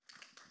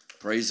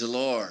Praise the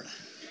Lord.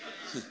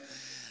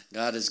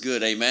 God is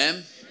good.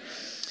 Amen.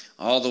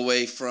 All the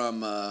way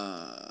from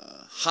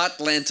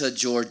Hotlanta,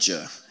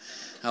 Georgia.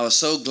 I was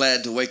so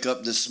glad to wake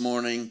up this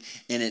morning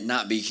and it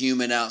not be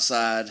humid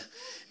outside.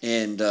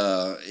 And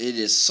it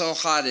is so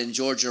hot in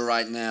Georgia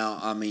right now.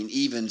 I mean,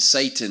 even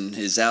Satan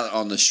is out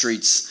on the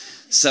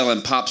streets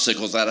selling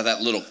popsicles out of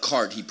that little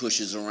cart he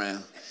pushes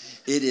around.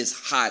 It is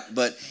hot,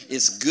 but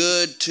it's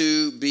good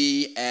to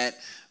be at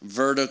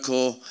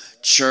Vertical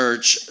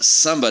Church.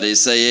 Somebody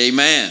say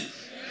amen.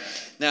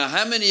 Now,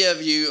 how many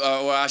of you,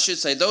 or I should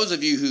say, those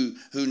of you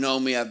who know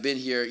me, I've been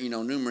here,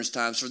 numerous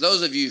times. For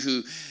those of you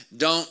who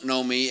don't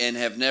know me and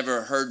have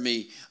never heard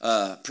me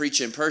preach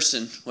in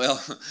person,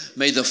 well,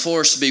 may the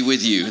force be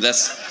with you.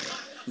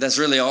 That's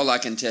really all I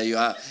can tell you.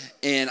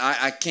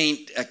 I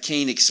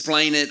can't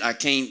explain it. I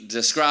can't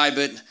describe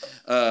it,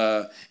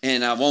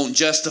 and I won't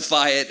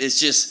justify it. It's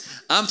just,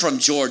 I'm from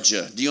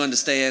Georgia. Do you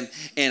understand?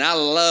 And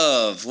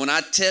when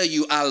I tell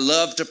you I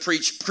love to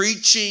preach,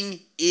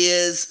 preaching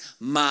is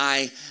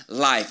my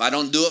life. I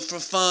don't do it for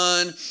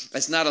fun.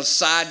 It's not a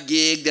side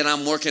gig that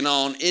I'm working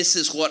on. This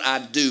is what I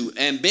do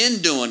and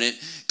been doing it.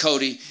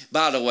 Cody,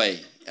 by the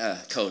way,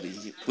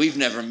 Cody, we've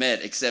never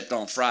met except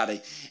on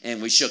Friday,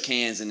 and we shook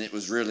hands, and it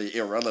was really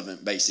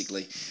irrelevant,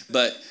 basically.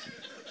 But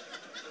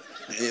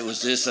it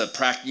was just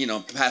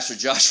Pastor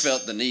Josh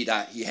felt the need.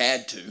 He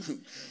had to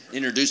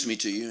introduce me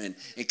to you, and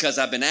because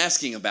I've been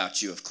asking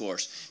about you, of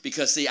course.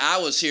 Because, see, I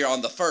was here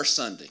on the first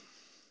Sunday.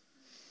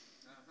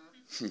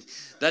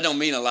 That don't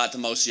mean a lot to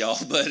most of y'all,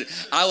 but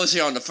I was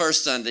here on the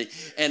first Sunday,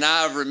 and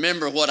I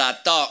remember what I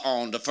thought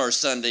on the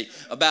first Sunday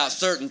about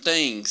certain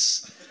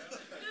things.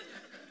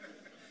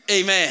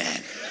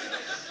 Amen.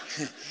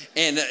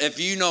 And if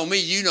you know me,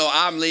 you know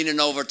I'm leaning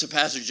over to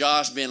Pastor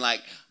Josh being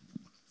like,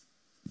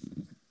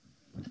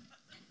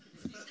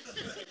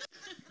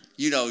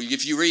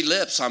 if you read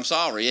lips, I'm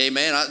sorry.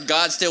 Amen.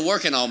 God's still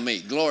working on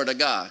me. Glory to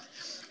God.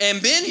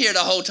 And been here the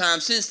whole time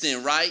since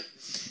then, right?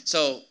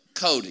 So,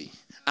 Cody,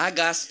 I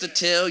got to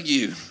tell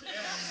you,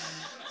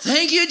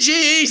 thank you,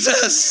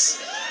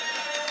 Jesus.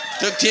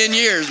 Took 10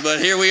 years, but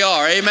here we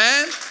are.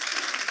 Amen.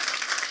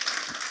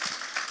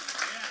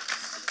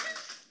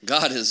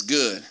 God is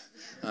good.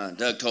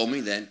 Doug told me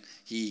that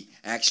he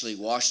actually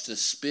washed the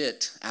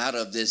spit out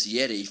of this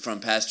Yeti from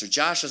Pastor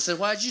Josh. I said,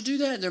 why'd you do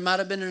that? There might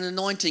have been an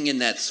anointing in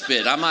that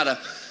spit. I might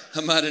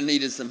have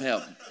needed some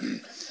help.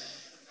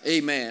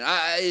 Amen.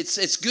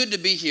 It's good to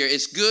be here.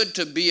 It's good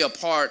to be a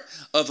part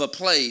of a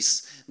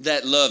place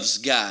that loves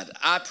God.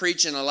 I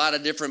preach in a lot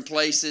of different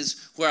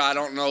places where I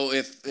don't know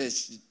if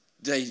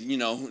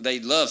they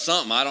love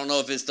something. I don't know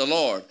if it's the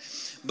Lord.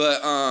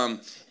 But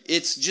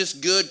it's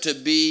just good to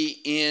be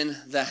in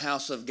the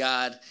house of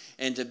God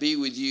and to be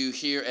with you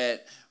here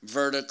at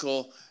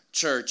Vertical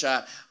Church.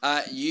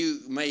 You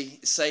may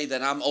say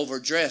that I'm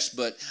overdressed,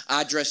 but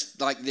I dress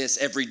like this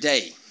every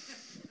day.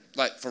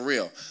 Like, for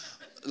real.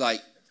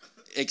 Like,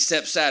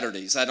 except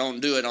Saturdays. I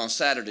don't do it on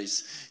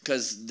Saturdays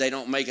because they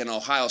don't make an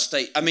Ohio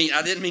State. I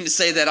didn't mean to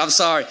say that. I'm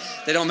sorry.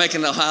 They don't make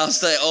an Ohio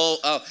State.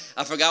 Oh,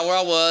 I forgot where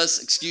I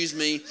was. Excuse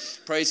me.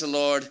 Praise the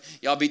Lord.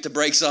 Y'all beat the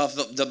brakes off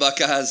the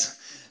Buckeyes.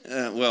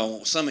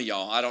 Well, some of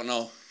y'all, I don't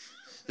know.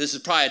 This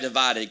is probably a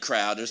divided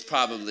crowd. There's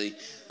probably,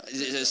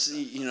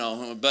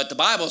 but the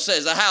Bible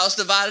says a house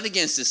divided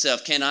against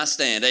itself cannot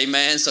stand.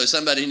 Amen. So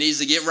somebody needs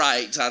to get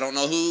right. I don't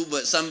know who,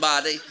 but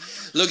somebody.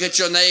 Look at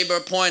your neighbor,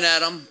 point at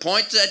them,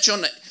 point at your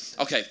neighbor.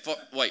 Okay,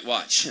 wait,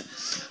 watch.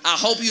 I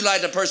hope you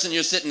like the person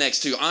you're sitting next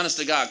to, honest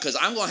to God, because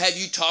I'm going to have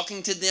you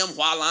talking to them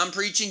while I'm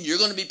preaching. You're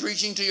going to be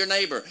preaching to your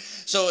neighbor.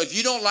 So if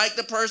you don't like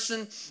the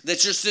person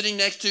that you're sitting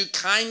next to,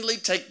 kindly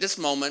take this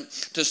moment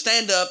to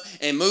stand up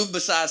and move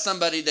beside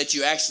somebody that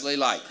you actually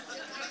like.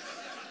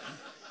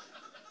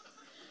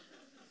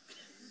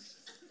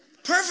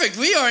 Perfect.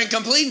 We are in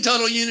complete and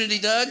total unity,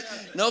 Doug.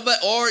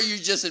 Or you're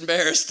just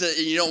embarrassed and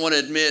you don't want to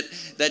admit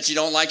that you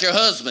don't like your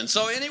husband.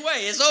 So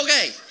anyway, it's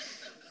okay.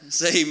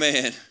 Say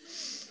amen.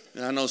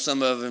 I know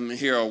some of them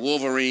here are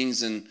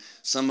Wolverines, and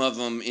some of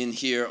them in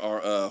here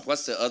are,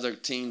 what's the other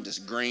team that's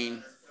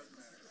green?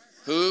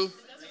 Who?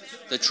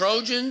 The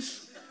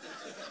Trojans?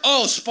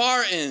 Oh,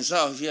 Spartans.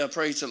 Oh, yeah,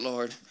 praise the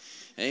Lord.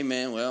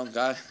 Amen. Well,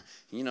 God,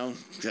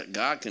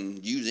 God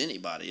can use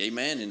anybody.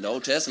 Amen. In the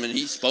Old Testament,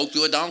 he spoke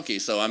to a donkey.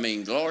 So,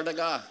 glory to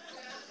God.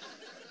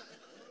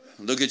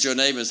 Look at your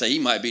neighbor and say, he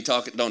might be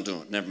talking. Don't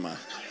do it. Never mind.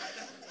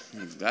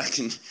 If God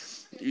can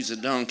use a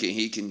donkey,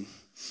 he can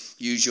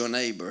use your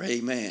neighbor.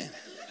 Amen.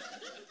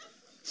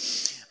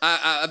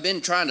 I've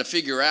been trying to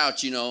figure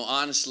out,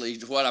 honestly,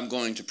 what I'm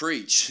going to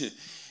preach.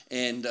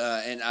 And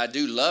I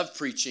do love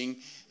preaching,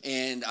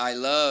 and I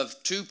love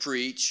to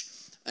preach.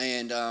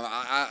 And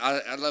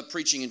I love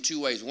preaching in two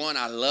ways. One,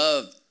 I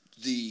love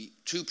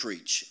to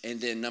preach.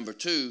 And then number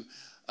two,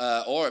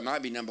 or it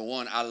might be number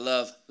one, I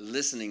love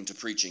listening to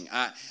preaching.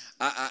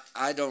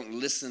 I don't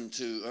listen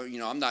to,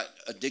 I'm not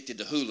addicted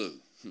to Hulu.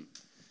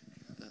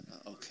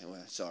 Okay,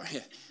 well, sorry.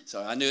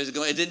 Sorry, I knew it was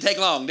going. It didn't take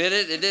long, did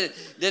it? It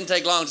didn't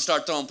take long to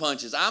start throwing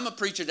punches. I'm a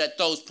preacher that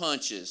throws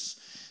punches.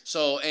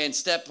 And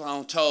step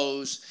on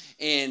toes.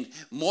 And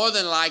more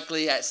than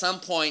likely, at some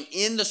point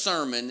in the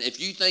sermon,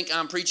 if you think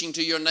I'm preaching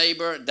to your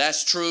neighbor,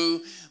 that's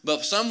true.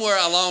 But somewhere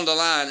along the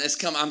line,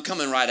 I'm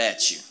coming right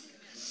at you.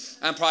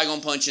 I'm probably going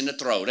to punch you in the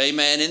throat.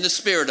 Amen. In the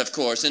spirit, of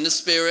course. In the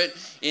spirit,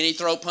 any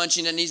throat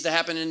punching that needs to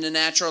happen in the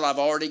natural, I've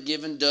already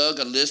given Doug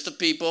a list of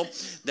people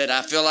that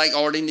I feel like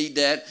already need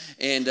that.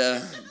 And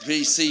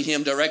please see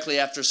him directly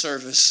after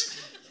service.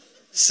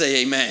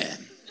 Say amen.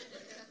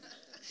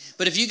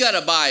 But if you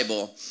got a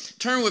Bible,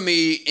 turn with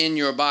me in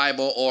your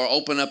Bible or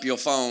open up your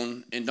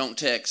phone and don't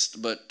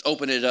text, but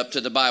open it up to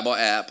the Bible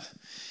app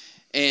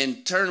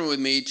and turn with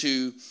me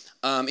to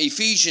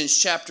Ephesians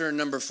chapter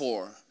number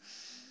 4.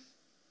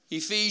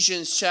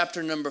 Ephesians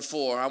chapter number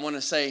 4. I want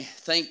to say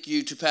thank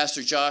you to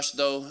Pastor Josh,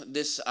 though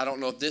I don't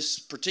know if this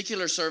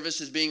particular service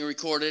is being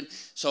recorded,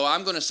 so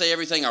I'm going to say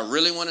everything I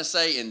really want to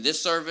say in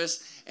this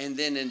service, and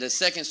then in the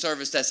second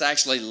service that's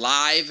actually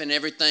live and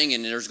everything,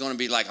 and there's going to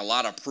be like a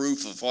lot of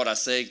proof of what I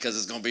say because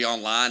it's going to be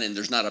online and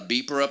there's not a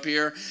beeper up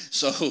here,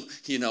 so,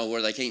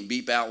 where they can't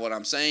beep out what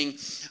I'm saying.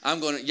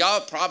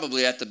 Y'all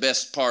probably at the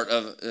best part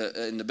of,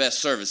 in the best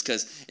service,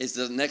 because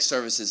the next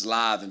service is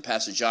live and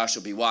Pastor Josh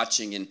will be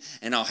watching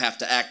and I'll have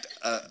to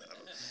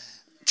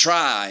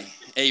try,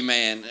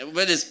 amen.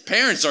 But his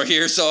parents are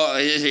here, so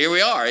here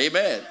we are,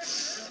 amen.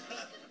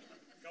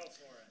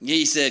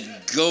 He said,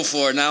 go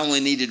for it. And I only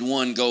needed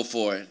one, go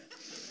for it.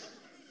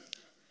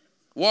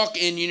 Walk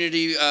in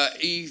unity,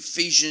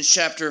 Ephesians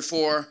chapter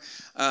 4,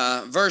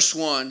 verse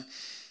 1.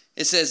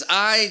 It says,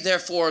 I,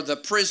 therefore, the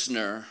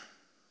prisoner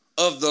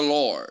of the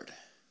Lord,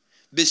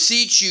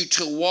 beseech you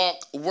to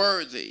walk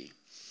worthy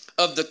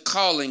of the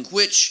calling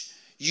which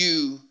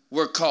you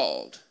were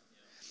called,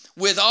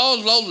 with all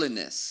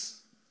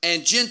lowliness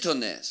and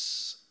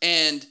gentleness,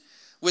 and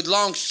with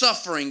long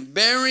suffering,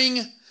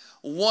 bearing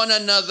one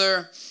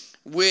another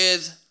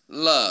with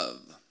love,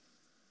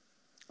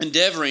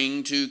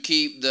 endeavoring to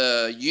keep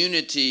the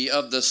unity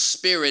of the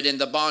Spirit in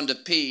the bond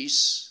of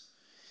peace.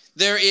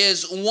 There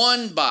is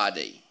one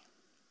body,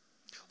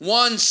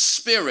 one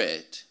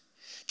Spirit,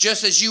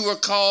 just as you were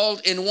called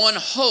in one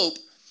hope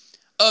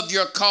of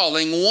your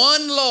calling,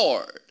 one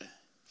Lord,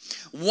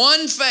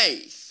 one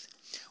faith,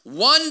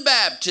 one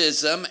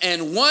baptism,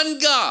 and one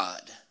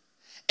God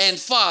and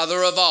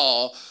Father of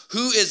all,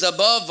 who is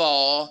above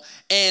all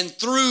and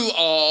through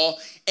all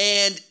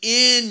and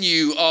in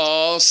you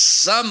all.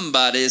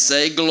 Somebody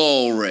say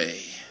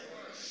glory.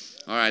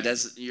 All right,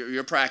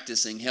 you're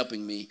practicing,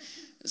 helping me.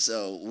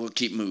 So we'll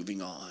keep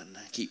moving on,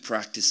 keep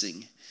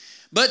practicing.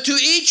 But to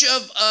each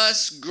of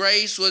us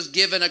grace was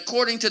given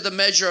according to the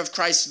measure of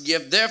Christ's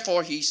gift.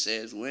 Therefore, he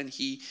says, when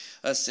he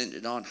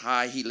ascended on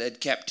high, he led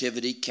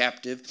captivity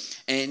captive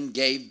and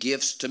gave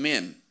gifts to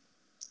men.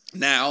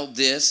 Now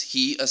this,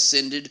 he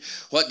ascended.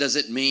 What does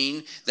it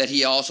mean? That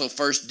he also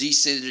first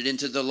descended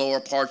into the lower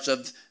parts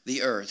of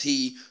the earth.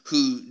 He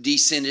who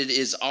descended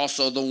is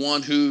also the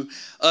one who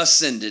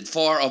ascended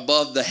far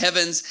above the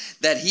heavens,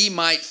 that he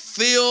might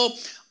fill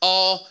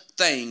all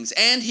things.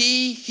 And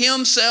he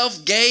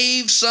himself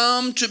gave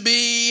some to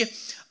be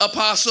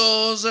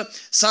apostles,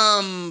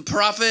 some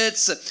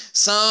prophets,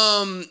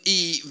 some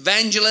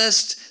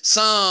evangelists,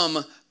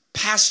 some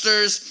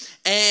pastors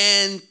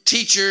and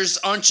teachers.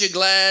 Aren't you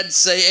glad?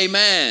 Say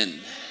amen.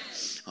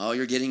 Oh,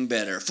 you're getting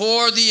better.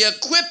 For the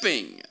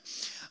equipping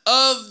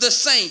of the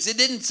saints. It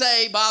didn't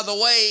say, by the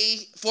way,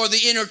 for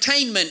the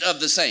entertainment of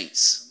the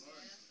saints.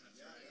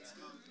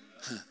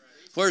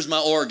 Where's my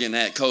organ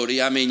at,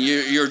 Cody? I mean,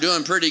 you're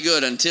doing pretty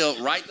good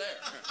until right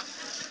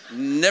there.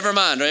 Never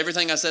mind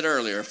everything I said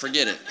earlier.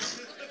 Forget it.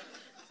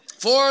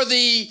 For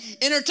the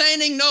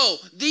entertaining, no,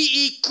 the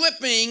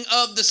equipping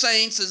of the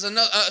saints is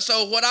another.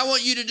 So what I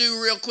want you to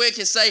do real quick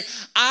is say,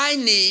 I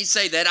need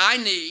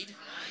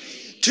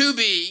to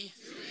be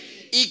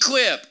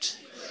equipped.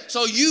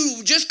 So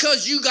you, just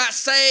because you got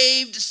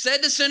saved,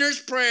 said the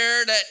sinner's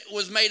prayer that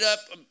was made up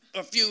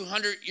a few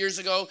hundred years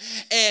ago,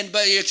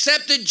 but you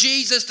accepted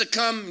Jesus to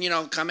come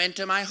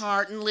into my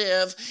heart and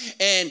live,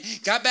 and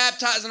got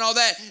baptized and all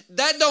that,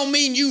 that don't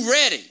mean you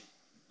ready.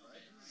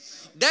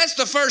 That's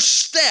the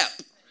first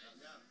step.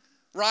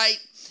 Right?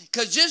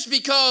 Because just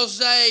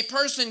because a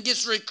person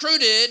gets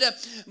recruited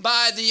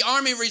by the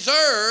Army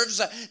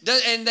Reserves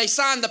and they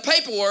sign the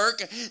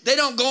paperwork, they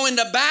don't go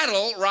into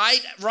battle,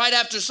 right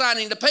after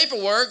signing the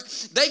paperwork.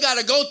 They got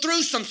to go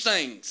through some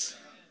things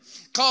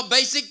called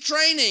basic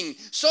training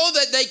so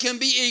that they can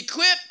be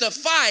equipped to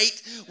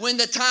fight when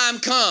the time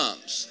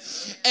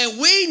comes. And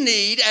we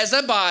need, as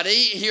a body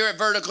here at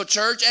Vertical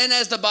Church and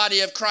as the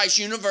body of Christ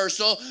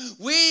Universal,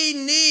 we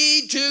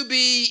need to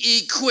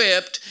be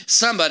equipped.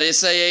 Somebody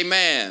say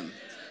amen.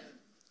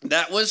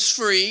 That was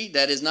free.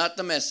 That is not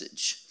the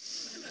message.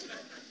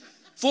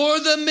 For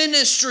the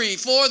ministry,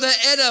 for the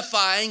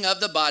edifying of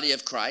the body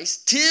of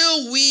Christ,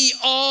 till we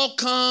all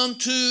come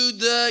to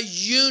the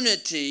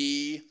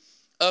unity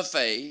of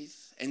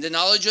faith and the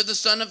knowledge of the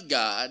Son of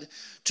God,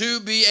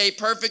 to be a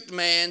perfect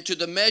man, to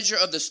the measure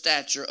of the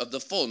stature of the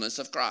fullness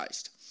of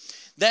Christ,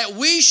 that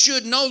we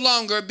should no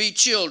longer be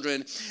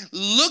children.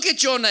 Look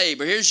at your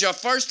neighbor. Here's your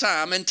first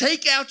time, and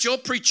take out your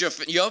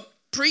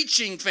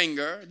preaching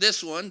finger.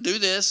 This one, do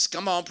this.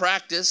 Come on,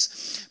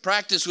 practice.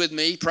 Practice with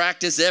me.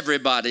 Practice,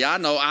 everybody. I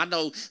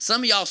know.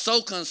 Some of y'all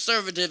so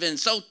conservative and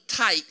so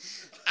tight.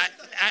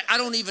 I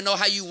don't even know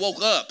how you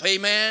woke up.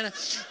 Amen.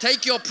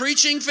 Take your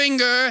preaching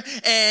finger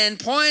and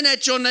point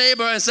at your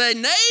neighbor and say,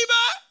 neighbor,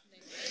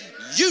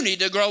 you need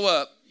to grow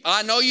up.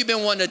 I know you've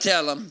been wanting to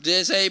tell them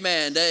this.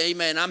 Amen.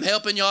 Amen. I'm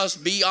helping y'all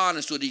be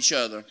honest with each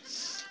other.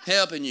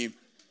 Helping you.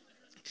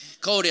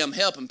 Cody, I'm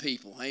helping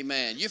people.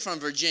 Amen. You're from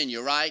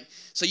Virginia, right?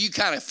 So you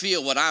kind of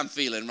feel what I'm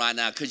feeling right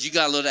now because you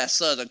got a little of that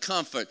Southern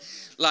comfort.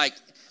 Like,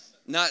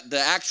 not the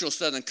actual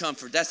Southern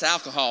comfort. That's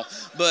alcohol.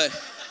 But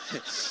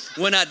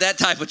we're not that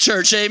type of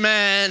church.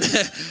 Amen.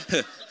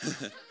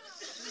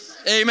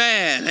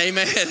 Amen.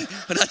 Amen.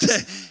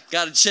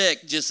 Got to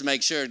check just to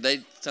make sure. They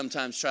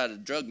sometimes try to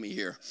drug me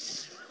here.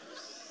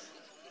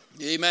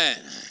 Amen.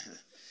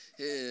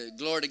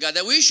 Glory to God.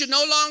 That we should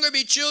no longer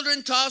be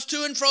children tossed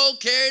to and fro,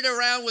 carried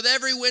around with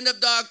every wind of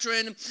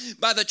doctrine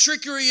by the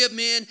trickery of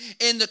men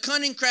and the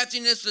cunning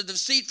craftiness of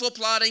deceitful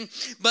plotting,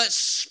 but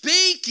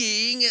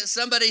speaking,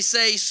 somebody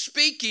say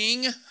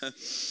speaking,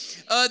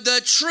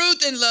 the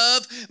truth in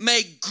love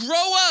may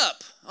grow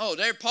up. Oh,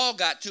 there Paul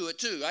got to it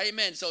too.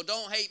 Amen. So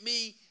don't hate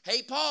me,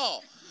 hate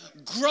Paul.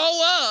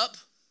 Grow up.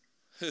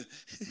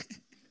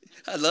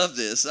 I love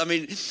this. I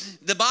mean,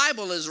 the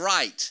Bible is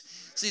right.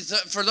 See,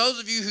 for those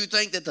of you who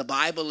think that the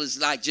Bible is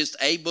like just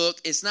a book,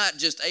 it's not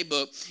just a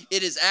book.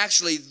 It is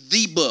actually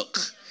the book.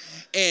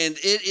 And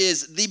it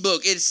is the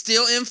book. It's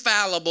still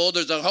infallible.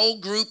 There's a whole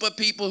group of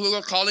people who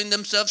are calling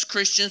themselves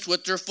Christians,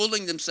 but they're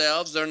fooling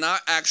themselves. They're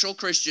not actual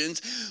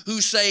Christians who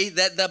say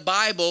that the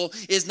Bible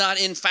is not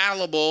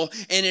infallible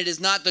and it is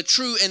not the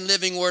true and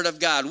living Word of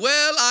God.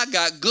 Well, I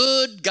got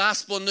good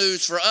gospel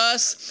news for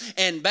us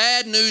and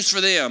bad news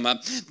for them.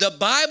 The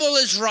Bible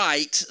is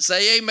right.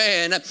 Say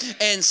amen.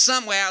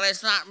 And well,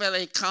 it's not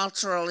really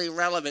culturally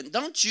relevant.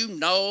 Don't you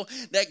know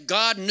that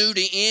God knew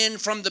the end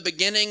from the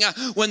beginning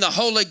when the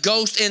Holy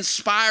Ghost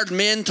inspired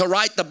men to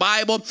write the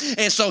Bible,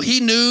 and so he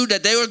knew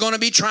that they were going to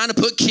be trying to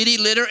put kitty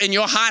litter in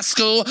your high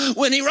school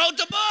when he wrote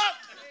the book.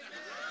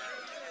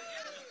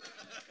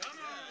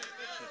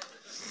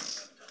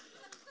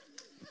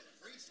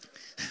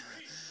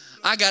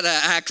 I got to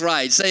act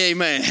right. Say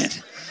amen.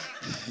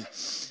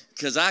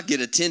 Because I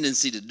get a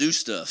tendency to do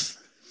stuff.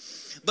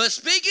 But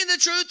speaking the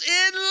truth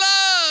in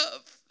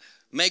love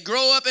may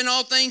grow up in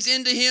all things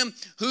into him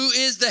who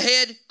is the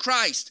head,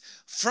 Christ,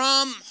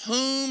 from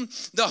whom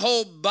the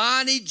whole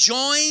body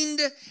joined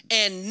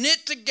and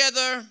knit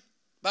together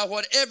by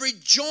what every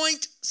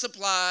joint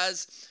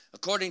supplies,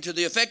 according to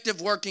the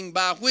effective working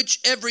by which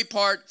every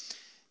part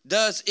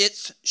does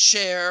its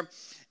share.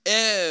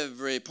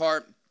 Every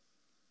part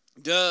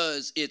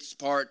does its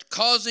part,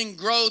 causing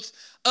growth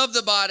of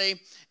the body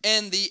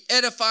and the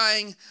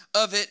edifying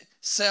of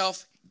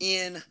itself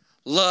in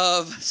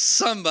love.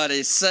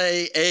 Somebody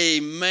say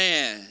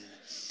amen.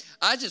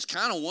 I just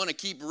kind of want to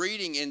keep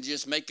reading and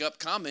just make up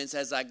comments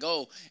as I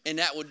go, and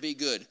that would be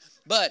good.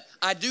 But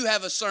I do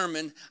have a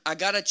sermon. I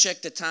got to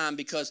check the time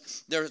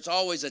because there's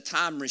always a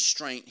time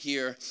restraint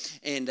here,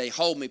 and they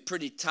hold me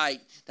pretty tight.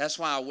 That's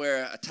why I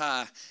wear a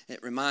tie.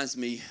 It reminds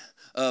me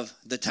of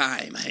the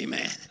time.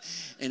 Amen.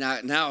 And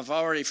now I've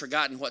already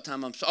forgotten what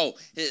time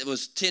it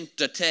was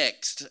the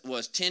text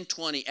was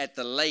 10:20 at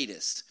the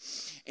latest.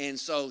 And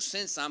so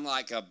since I'm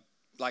like a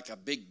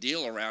big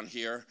deal around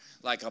here,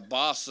 like a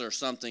boss or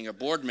something, a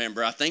board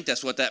member. I think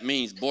that's what that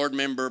means, board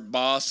member,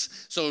 boss.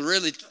 So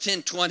really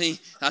 10:20,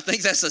 I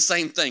think that's the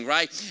same thing,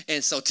 right?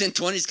 And so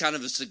 10:20 is kind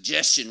of a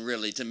suggestion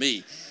really to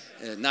me,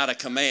 not a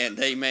command,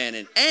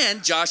 amen.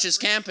 And Josh is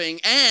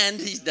camping, and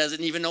he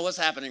doesn't even know what's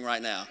happening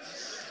right now.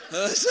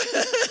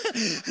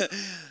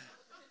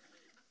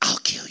 I'll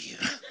kill you.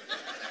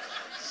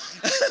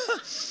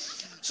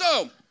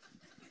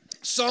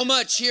 So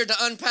much here to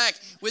unpack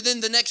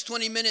within the next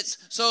 20 minutes,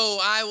 so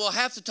I will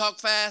have to talk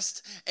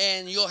fast,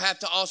 and you'll have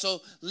to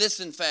also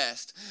listen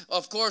fast.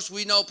 Of course,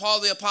 we know Paul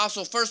the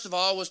Apostle, first of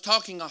all, was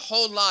talking a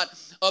whole lot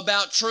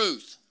about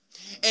truth.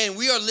 And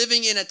we are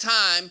living in a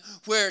time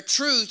where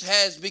truth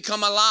has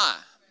become a lie.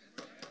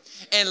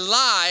 And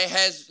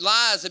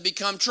lies have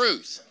become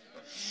truth.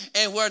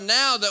 And where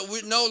now that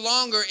we no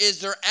longer is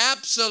there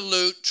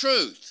absolute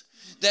truth.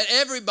 That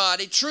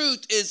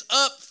truth is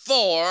up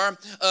for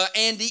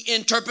and the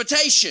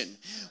interpretation.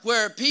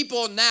 Where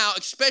people now,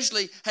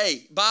 especially,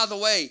 hey, by the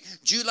way,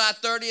 July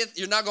 30th,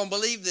 you're not going to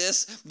believe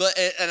this,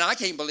 and I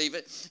can't believe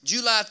it.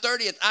 July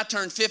 30th, I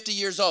turned 50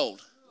 years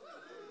old.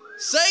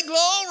 Say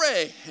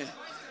glory.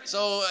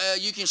 So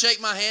you can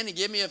shake my hand and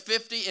give me a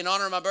 50 in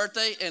honor of my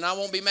birthday, and I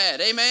won't be mad.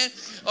 Amen?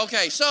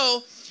 Okay,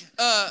 so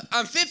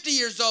I'm 50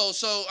 years old,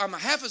 so I'm a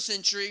half a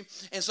century,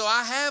 and so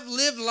I have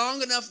lived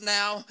long enough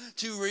now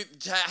to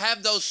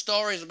have those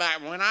stories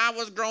about when I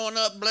was growing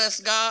up, bless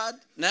God.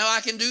 Now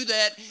I can do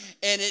that,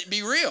 and it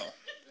be real.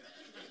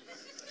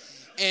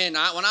 And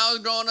when I was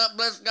growing up,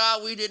 bless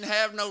God, we didn't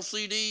have no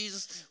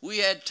CDs. We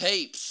had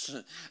tapes.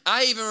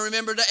 I even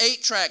remember the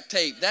 8-track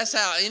tape. That's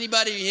how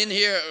anybody in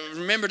here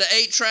remember the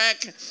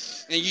 8-track?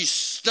 And you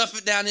stuff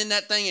it down in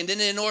that thing, and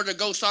then in order to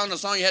go song to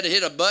song, you had to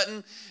hit a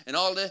button and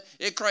all that.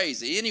 It's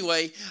crazy.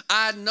 Anyway,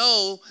 I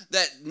know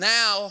that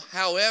now,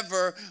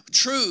 however,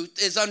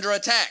 truth is under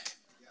attack.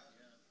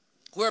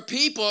 Where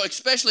people,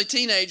 especially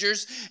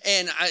teenagers,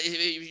 and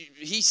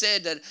he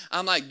said that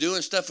I'm like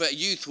doing stuff at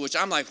youth, which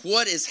I'm like,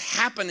 what is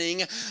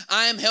happening?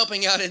 I am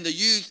helping out in the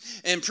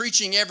youth and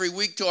preaching every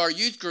week to our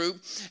youth group.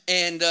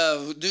 And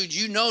dude,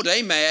 you know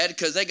they mad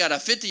because they got a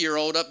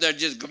 50-year-old up there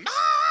just,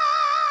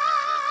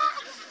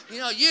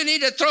 you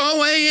need to throw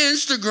away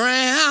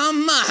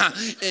Instagram.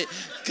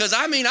 Because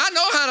I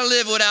know how to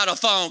live without a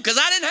phone because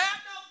I didn't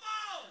have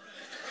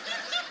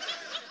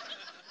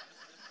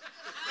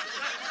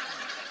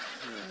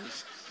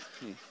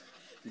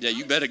Yeah,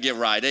 you better get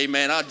right.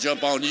 Amen. I'll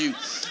jump on you.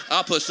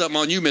 I'll put something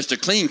on you, Mr.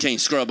 Clean can't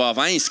scrub off.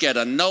 I ain't scared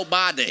of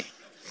nobody.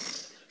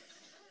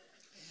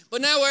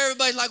 But now where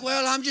everybody's like,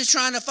 well, I'm just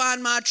trying to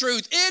find my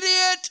truth.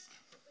 Idiot.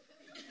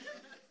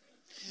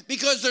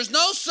 Because there's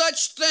no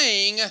such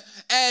thing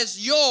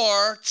as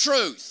your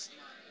truth.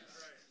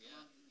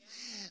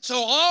 So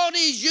all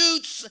these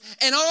youths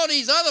and all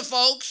these other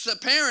folks,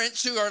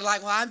 parents who are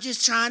like, well, I'm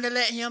just trying to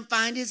let him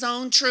find his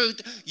own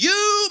truth.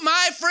 You,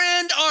 my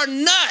friend, are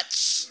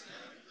nuts.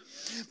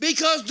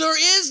 Because there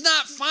is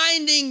not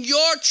finding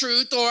your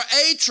truth or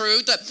a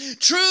truth.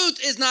 Truth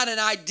is not an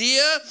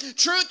idea.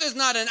 Truth is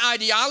not an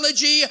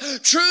ideology.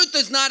 Truth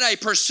is not a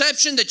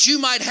perception that you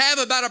might have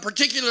about a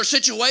particular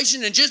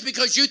situation, and just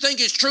because you think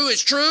it's true,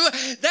 it's true.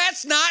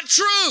 That's not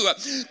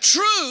true.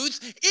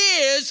 Truth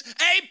is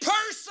a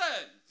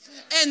person.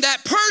 And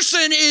that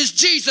person is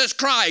Jesus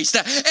Christ.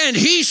 And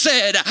he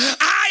said,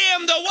 I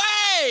am the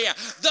way,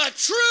 the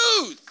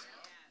truth,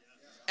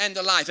 and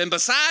the life. And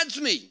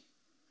besides me,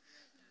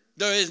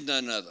 there is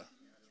none other.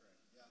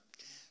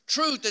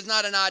 Truth is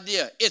not an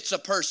idea. It's a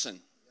person.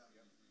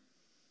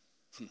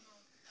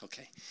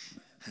 Okay.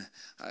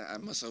 I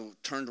must have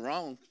turned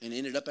wrong and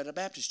ended up at a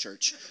Baptist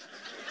church.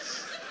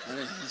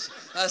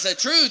 I said,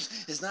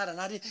 truth is not an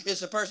idea.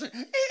 It's a person.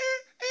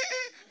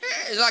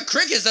 It's like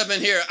crickets up in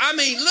here.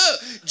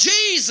 Look,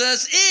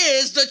 Jesus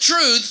is the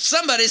truth.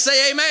 Somebody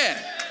say amen.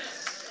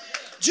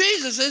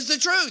 Jesus is the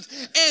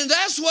truth. And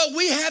that's what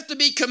we have to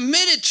be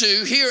committed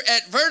to here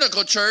at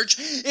Vertical Church,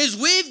 is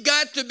we've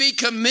got to be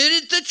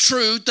committed to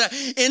truth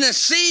in a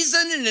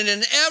season and in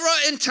an era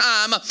in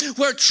time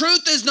where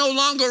truth is no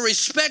longer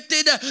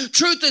respected,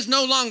 truth is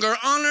no longer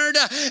honored,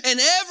 and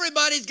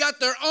everybody's got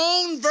their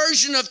own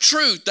version of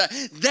truth.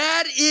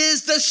 That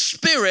is the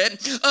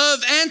spirit of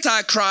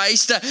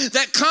Antichrist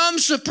that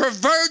comes to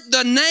pervert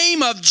the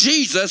name of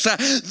Jesus.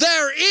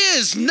 There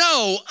is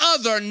no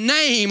other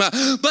name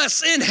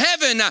but in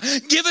heaven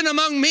given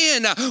among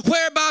men,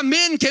 whereby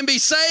men can be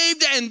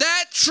saved, and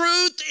that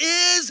truth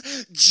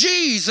is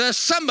Jesus.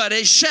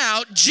 Somebody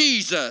shout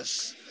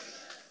Jesus.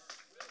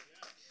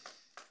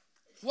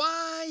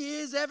 Why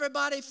is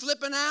everybody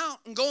flipping out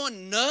and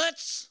going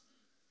nuts?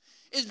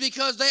 It's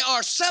because they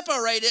are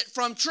separated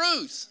from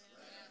truth.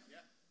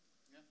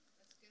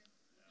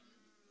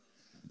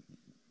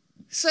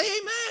 Say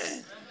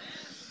amen.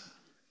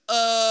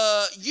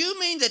 You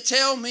mean to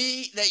tell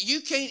me that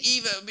you can't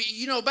even,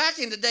 back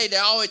in the day,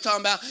 they're always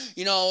talking about,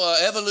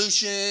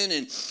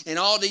 evolution and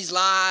all these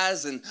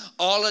lies and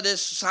all of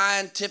this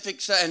scientific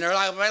stuff. And they're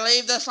like,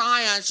 believe the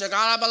science. You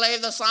got to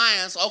believe the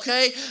science.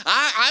 Okay.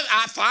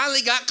 I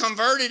finally got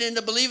converted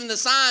into believing the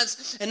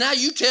science. And now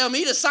you tell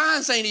me the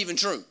science ain't even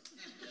true.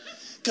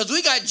 Because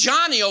we got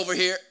Johnny over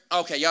here.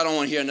 Okay. Y'all don't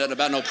want to hear nothing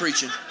about no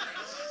preaching.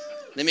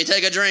 Let me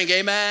take a drink.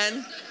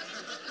 Amen.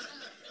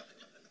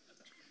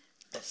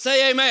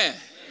 Say amen.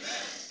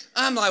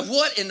 I'm like,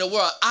 what in the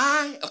world?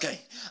 I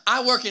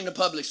work in the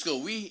public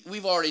school.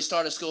 We've already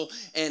started school,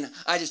 and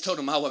I just told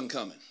them I wasn't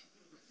coming.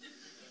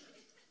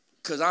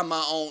 Because I'm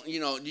my own,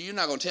 you're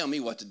not going to tell me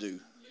what to do.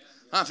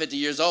 I'm 50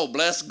 years old.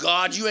 Bless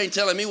God, you ain't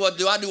telling me what to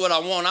do. I do what I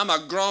want. I'm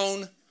a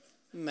grown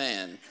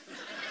man.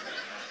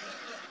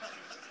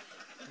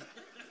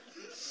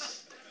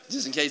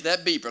 Just in case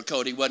that beeper,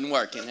 Cody, wasn't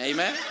working.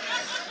 Amen.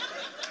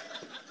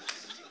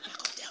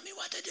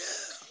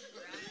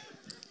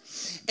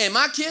 And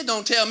my kid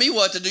don't tell me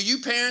what to do. You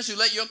parents who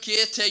let your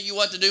kids tell you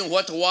what to do and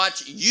what to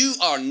watch, you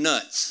are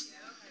nuts.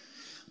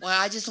 Well,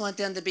 I just want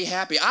them to be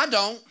happy. I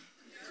don't.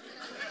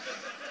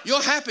 Your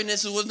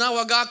happiness was not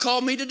what God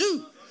called me to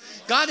do.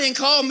 God didn't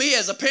call me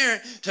as a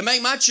parent to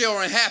make my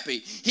children happy.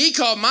 He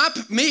called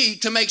me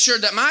to make sure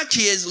that my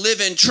kids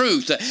live in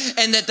truth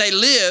and that they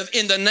live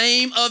in the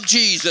name of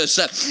Jesus.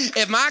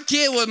 If my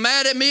kid was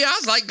mad at me, I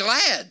was like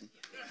glad.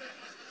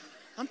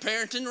 I'm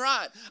parenting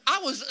right.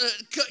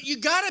 You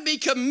got to be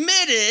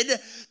committed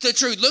to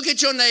truth. Look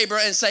at your neighbor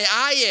and say,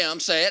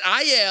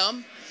 I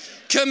am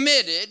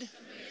committed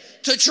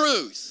to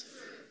truth.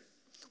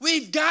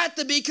 We've got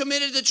to be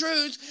committed to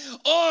truth,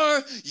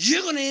 or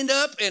you're going to end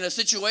up in a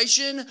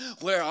situation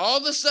where all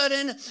of a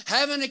sudden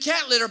having a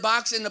cat litter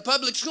box in the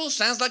public school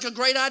sounds like a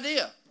great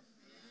idea.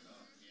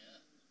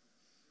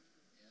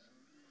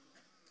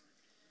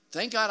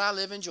 Thank God I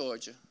live in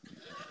Georgia.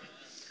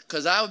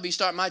 Because I would be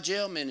starting my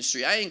jail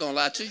ministry. I ain't going to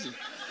lie to you.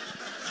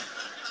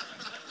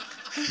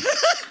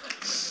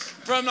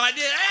 From like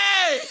this,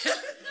 hey!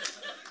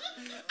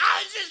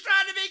 I was just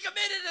trying to be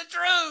committed to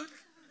truth.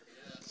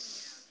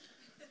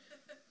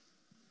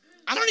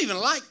 I don't even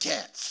like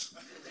cats.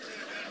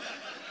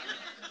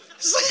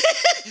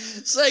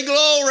 Say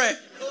glory.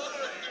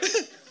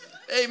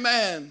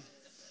 Amen.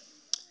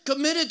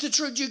 Committed to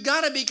truth. You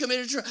got to be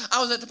committed to truth. I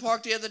was at the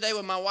park the other day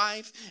with my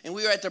wife, and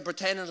we were at the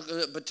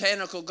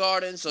botanical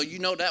garden, so you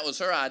know that was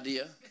her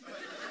idea.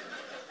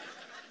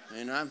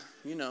 And I'm,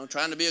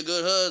 trying to be a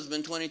good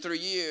husband, 23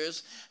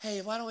 years.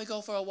 Hey, why don't we go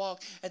for a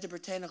walk at the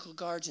botanical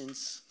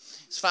gardens?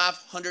 It's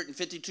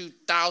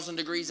 552,000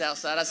 degrees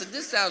outside. I said,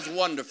 this sounds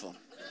wonderful.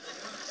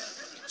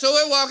 So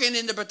we're walking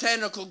in the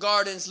botanical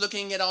gardens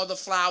looking at all the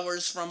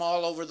flowers from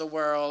all over the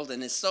world,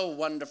 and it's so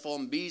wonderful,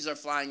 and bees are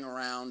flying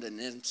around,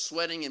 and I'm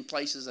sweating in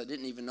places I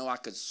didn't even know I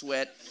could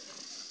sweat.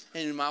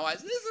 And my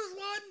wife, this is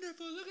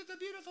wonderful. Look at the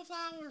beautiful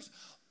flowers.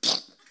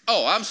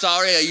 Oh, I'm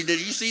sorry. Did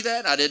you see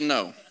that? I didn't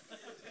know.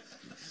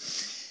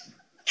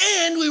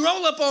 And we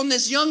roll up on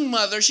this young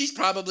mother. She's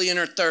probably in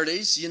her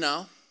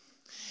 30s,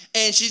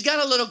 And she's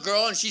got a little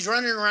girl, and she's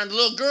running around. The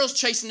little girl's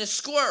chasing this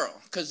squirrel,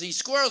 because these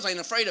squirrels ain't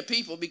afraid of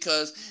people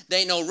because they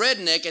ain't no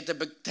redneck at the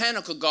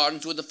botanical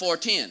gardens with the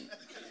 410.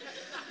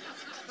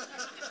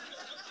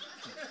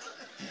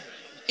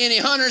 Any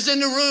hunters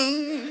in the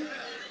room?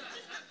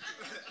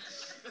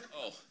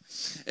 Oh.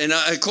 And,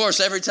 of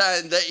course, every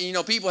time,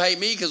 people hate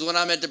me because when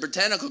I'm at the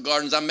botanical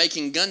gardens, I'm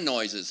making gun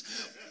noises.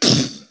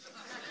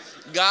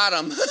 Got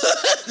them.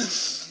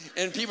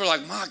 And people are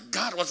like, my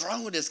God, what's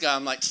wrong with this guy?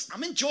 I'm like,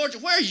 I'm in Georgia.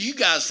 Where are you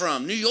guys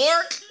from? New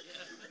York?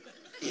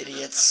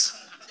 Idiots.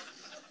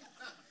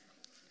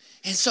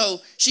 And so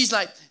she's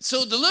like,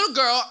 so the little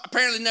girl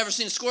apparently never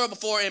seen a squirrel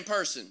before in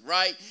person,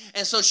 right?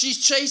 And so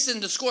she's chasing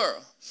the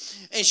squirrel.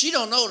 And she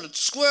don't know the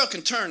squirrel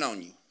can turn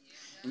on you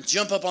and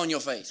jump up on your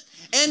face.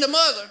 And the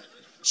mother,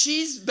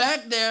 she's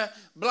back there,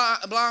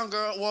 blonde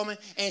girl, woman,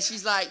 and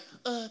she's like,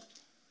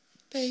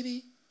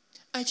 baby,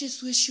 I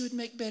just wish you would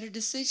make better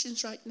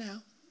decisions right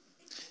now.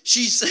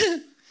 She's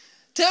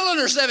telling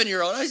her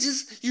 7-year-old,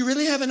 you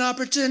really have an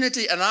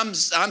opportunity. And I'm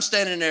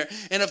standing there.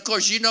 And, of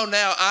course,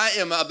 now I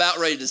am about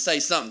ready to say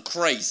something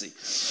crazy.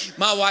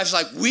 My wife's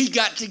like, we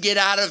got to get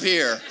out of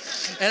here.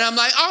 And I'm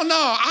like, oh,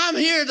 no, I'm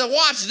here to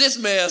watch this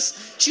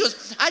mess. She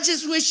goes, I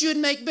just wish you would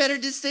make better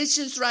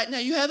decisions right now.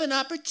 You have an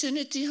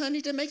opportunity, honey,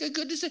 to make a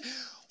good decision.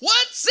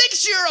 What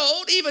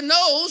 6-year-old even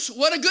knows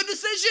what a good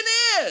decision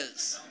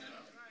is?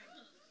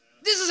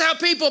 This is how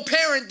people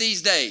parent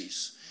these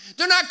days.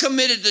 They're not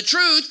committed to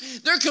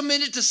truth. They're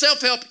committed to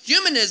self-help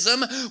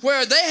humanism,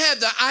 where they have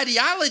the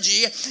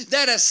ideology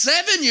that a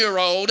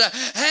 7-year-old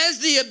has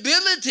the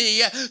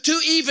ability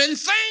to even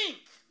think.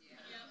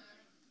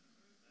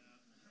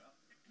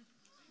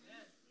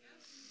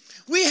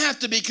 We have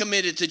to be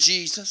committed to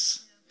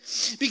Jesus.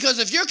 Because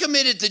if you're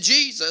committed to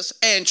Jesus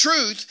and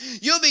truth,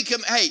 you'll be,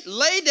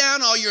 lay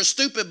down all your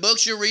stupid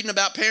books you're reading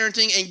about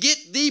parenting and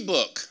get the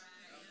book.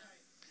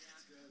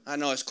 I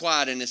know it's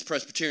quiet in this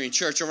Presbyterian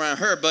church around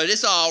here, but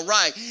it's all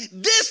right.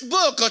 This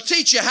book will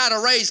teach you how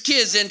to raise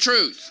kids in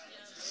truth.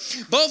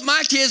 Both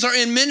my kids are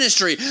in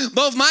ministry.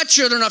 Both my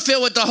children are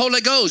filled with the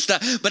Holy Ghost.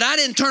 But I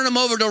didn't turn them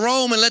over to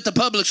Rome and let the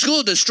public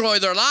school destroy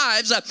their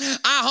lives.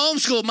 I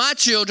homeschooled my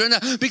children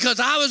because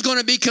I was going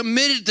to be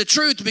committed to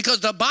truth, because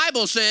the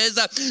Bible says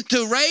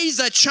to raise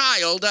a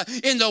child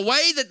in the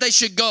way that they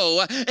should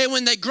go, and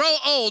when they grow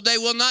old, they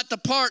will not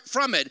depart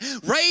from it.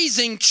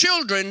 Raising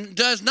children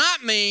does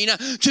not mean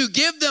to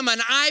give them an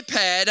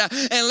iPad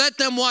and let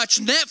them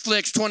watch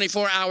Netflix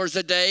 24 hours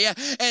a day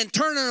and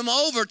turning them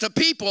over to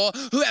people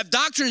who have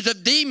doctrines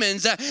of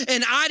demons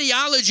and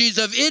ideologies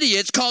of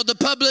idiots called the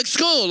public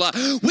school.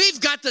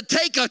 We've got to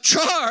take a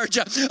charge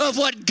of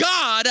what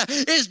God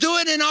is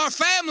doing in our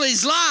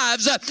families'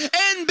 lives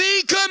and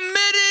be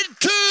committed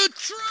to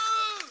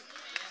truth.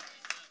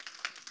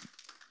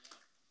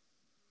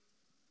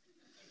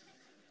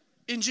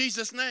 In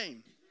Jesus'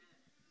 name.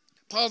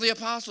 Paul the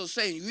Apostle is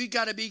saying we've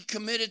got to be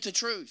committed to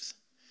truth.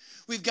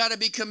 We've got to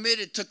be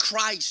committed to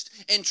Christ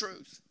and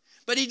truth.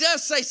 But he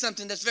does say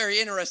something that's very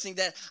interesting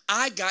that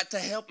I got to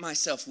help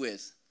myself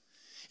with.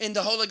 And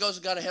the Holy Ghost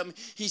has got to help me.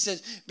 He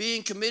says,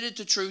 being committed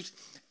to truth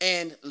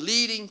and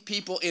leading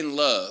people in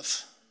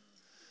love.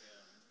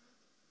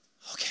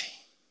 Okay.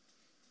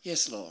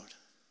 Yes, Lord.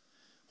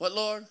 What,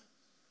 Lord?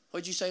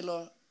 What'd you say,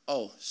 Lord?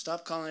 Oh,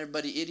 stop calling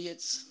everybody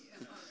idiots.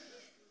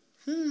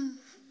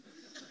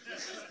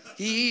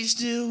 He's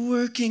still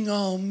working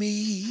on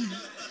me.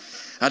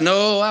 I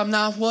know I'm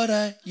not what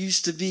I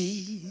used to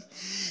be.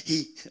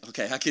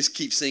 Okay, I just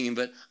keep singing,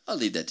 but I'll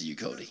leave that to you,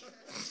 Cody.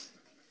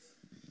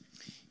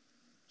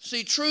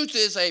 See, truth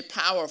is a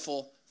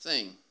powerful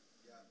thing.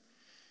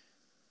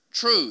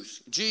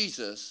 Truth,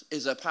 Jesus,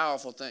 is a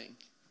powerful thing.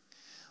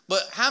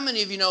 But how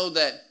many of you know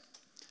that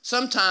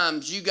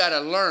sometimes you got to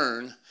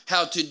learn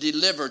how to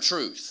deliver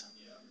truth?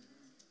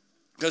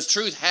 Because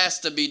truth has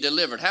to be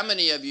delivered. How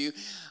many of you,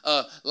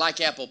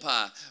 like apple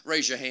pie?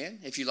 Raise your hand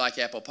if you like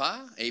apple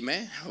pie.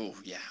 Amen. Oh,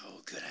 yeah.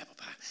 Oh, good apple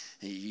pie.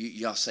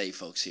 Y'all saved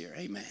folks here.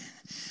 Amen.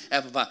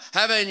 Apple pie.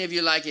 How many of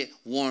you like it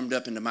warmed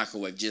up in the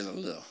microwave just a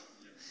little?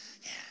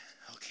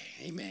 Yeah.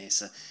 Okay. Amen.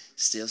 So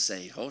still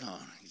saved. Hold on.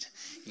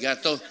 You got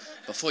to throw,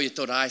 before you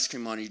throw the ice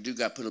cream on it, you do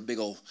got to put a big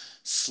old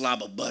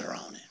slob of butter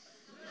on it.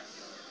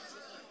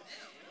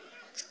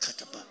 Cut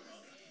the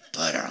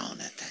butter on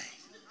that thing.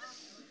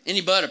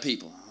 Any butter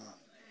people?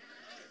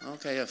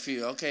 Okay, a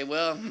few. Okay,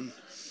 well,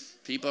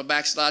 people are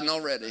backsliding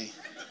already.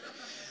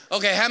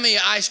 Okay, how many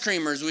ice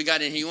creamers we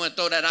got in here? You want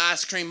to throw that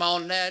ice cream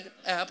on that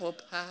apple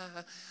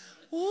pie?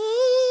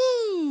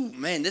 Woo!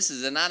 Man, this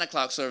is a 9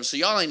 o'clock service, so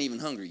y'all ain't even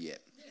hungry yet.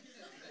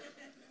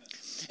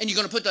 And you're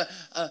going to put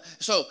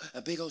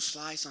a big old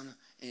slice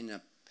in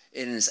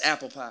this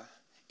apple pie,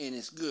 and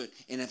it's good.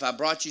 And if I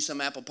brought you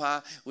some apple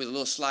pie with a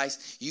little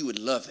slice, you would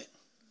love it,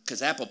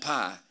 because apple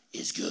pie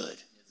is good.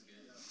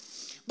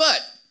 But,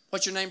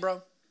 what's your name,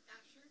 bro?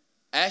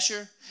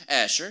 Asher?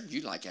 Asher,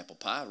 you like apple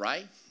pie,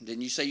 right?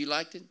 Didn't you say you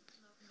liked it?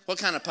 What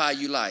kind of pie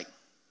you like?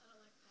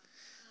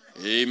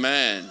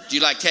 Amen. Do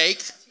you like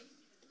cake?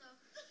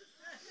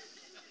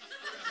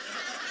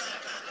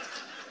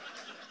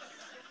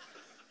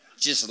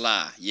 Just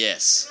lie,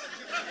 yes.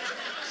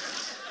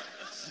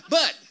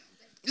 But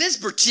let's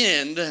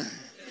pretend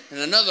in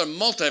another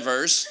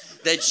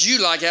multiverse that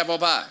you like apple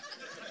pie.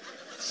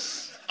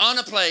 On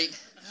a plate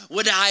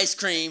with the ice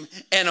cream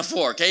and a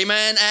fork.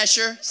 Amen,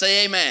 Asher?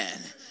 Say amen.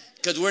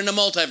 Because we're in the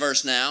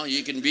multiverse now.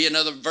 You can be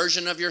another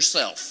version of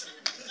yourself.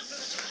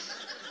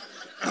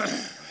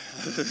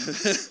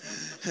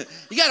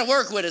 You got to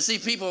work with it. See,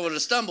 people would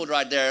have stumbled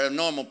right there,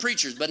 normal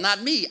preachers, but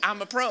not me.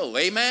 I'm a pro.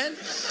 Amen?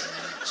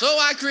 So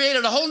I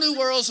created a whole new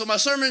world so my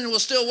sermon will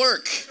still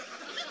work.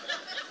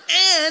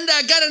 And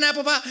I got an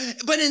apple pie.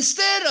 But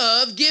instead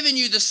of giving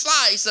you the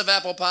slice of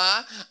apple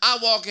pie, I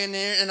walk in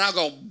there and I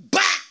go, bah!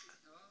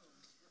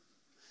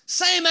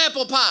 Same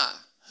apple pie,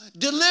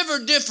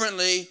 delivered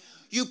differently,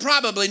 you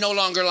probably no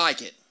longer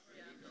like it.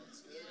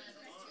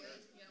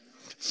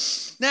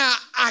 Now,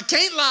 I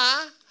can't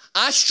lie.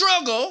 I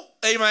struggle,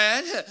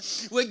 amen,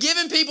 with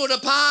giving people the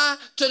pie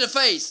to the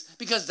face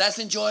because that's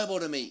enjoyable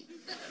to me.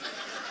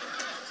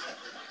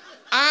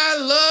 I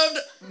loved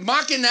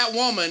mocking that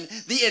woman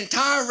the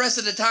entire rest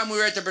of the time we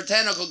were at the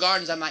Botanical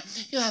Gardens. I'm like,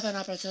 you have an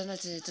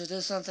opportunity to do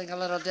something a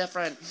little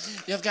different.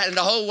 You've got, and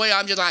the whole way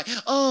I'm just like,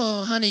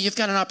 oh, honey, you've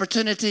got an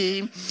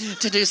opportunity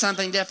to do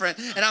something different.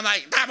 And I'm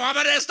like, that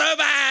woman is too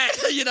bad.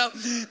 You know,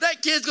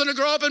 that kid's going to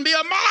grow up and be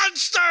a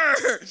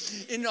monster.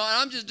 You know, and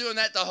I'm just doing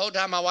that the whole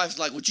time. My wife's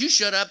like, would you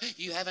shut up?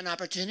 You have an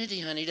opportunity,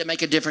 honey, to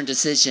make a different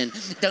decision.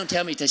 Don't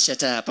tell me to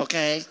shut up,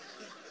 okay?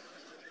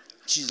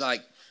 She's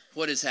like,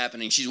 what is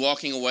happening? She's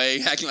walking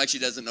away, acting like she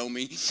doesn't know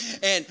me.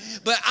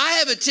 But I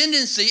have a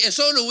tendency, and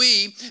so do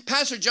we.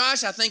 Pastor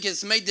Josh, I think,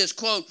 has made this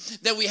quote,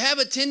 that we have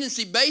a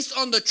tendency, based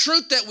on the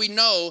truth that we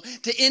know,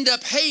 to end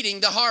up hating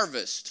the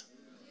harvest.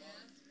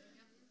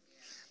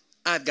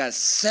 I've got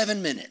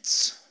 7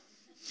 minutes.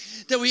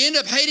 That we end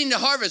up hating the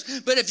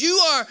harvest. But if you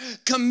are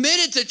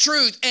committed to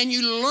truth and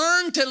you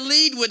learn to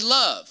lead with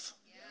love,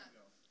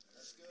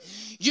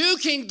 you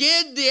can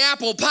get the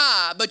apple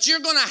pie, but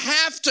you're going to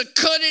have to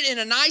cut it in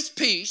a nice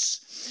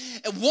piece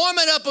and warm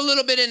it up a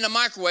little bit in the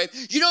microwave.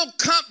 You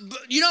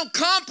don't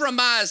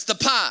compromise the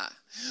pie.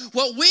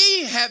 What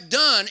we have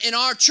done in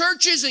our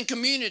churches and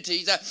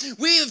communities,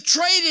 we have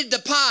traded the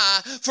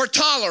pie for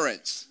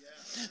tolerance.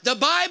 The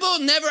Bible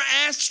never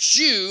asks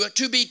you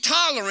to be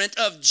tolerant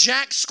of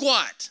jack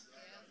squat.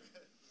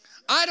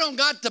 I don't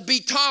got to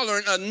be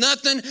tolerant of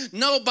nothing,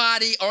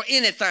 nobody, or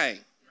anything.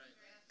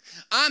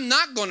 I'm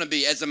not going to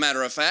be, as a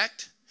matter of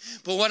fact.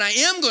 But what I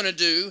am going to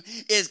do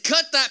is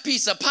cut that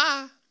piece of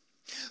pie,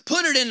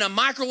 put it in the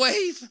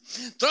microwave,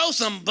 throw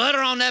some butter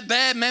on that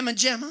bad mamma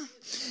jamma,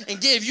 and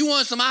if you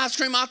want some ice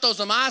cream, I'll throw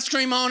some ice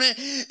cream on it.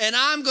 And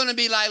I'm going to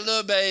be like,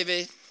 little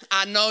baby,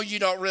 I know you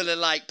don't really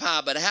like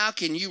pie, but how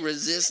can you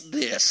resist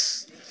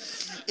this?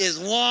 It's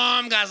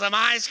warm, got some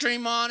ice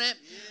cream on it.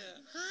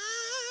 Yeah.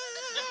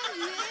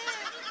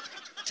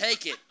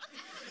 Take it.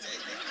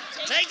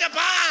 Take the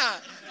pie.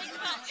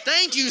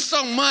 Thank you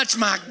so much.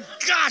 My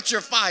God,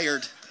 you're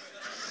fired.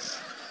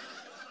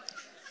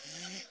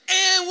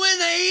 And when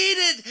they eat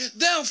it,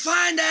 they'll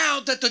find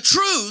out that the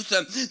truth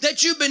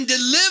that you've been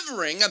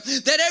delivering,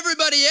 that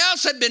everybody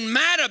else had been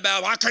mad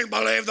about. I can't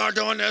believe they're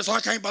doing this.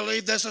 I can't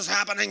believe this is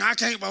happening. I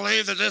can't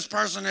believe that this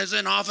person is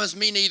in office.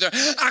 Me neither.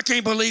 I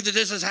can't believe that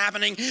this is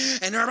happening.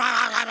 And they're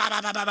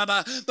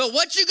but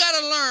what you got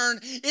to learn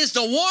is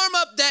to warm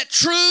up that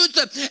truth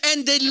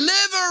and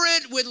deliver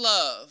it with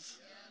love.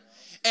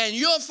 And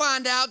you'll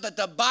find out that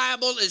the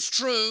Bible is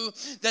true,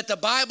 that the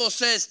Bible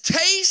says,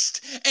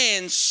 taste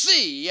and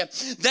see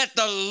that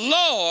the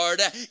Lord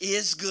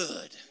is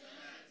good.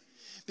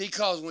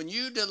 Because when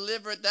you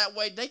deliver it that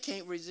way, they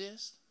can't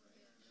resist.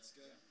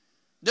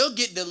 They'll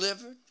get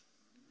delivered.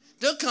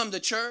 They'll come to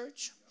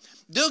church.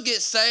 They'll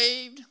get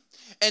saved.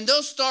 and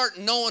they'll start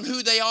knowing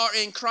who they are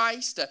in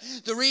Christ.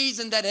 The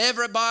reason that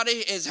everybody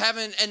is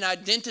having an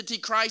identity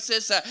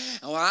crisis,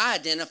 well, I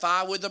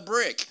identify with a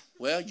brick.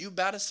 Well, you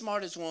about as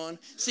smart as one.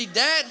 See,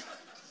 that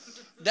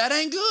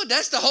ain't good.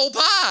 That's the whole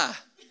pie,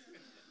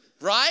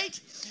 right?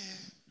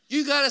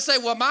 You got to say,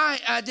 well, my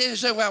identity,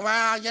 say,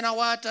 well, you know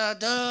what,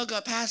 Doug,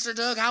 Pastor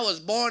Doug, I was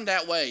born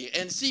that way.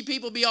 And see,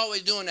 people be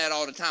always doing that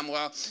all the time.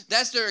 Well,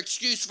 that's their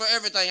excuse for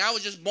everything. I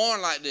was just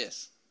born like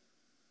this.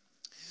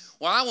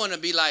 Well, I want to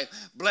be like,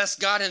 bless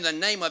God in the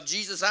name of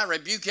Jesus. I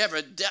rebuke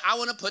I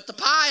want to put the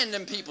pie in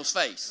them people's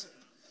face.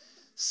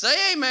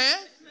 Say amen.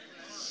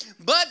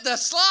 But the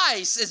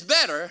slice is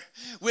better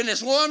when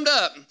it's warmed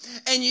up.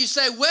 And you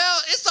say, well,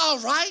 it's all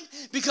right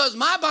because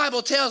my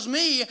Bible tells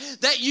me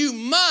that you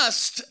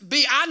must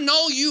be. I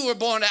know you were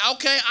born that.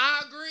 Okay,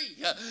 I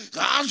agree.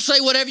 I'll say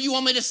whatever you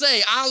want me to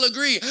say. I'll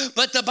agree.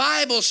 But the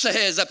Bible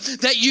says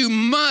that you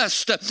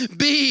must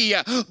be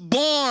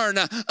born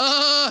again.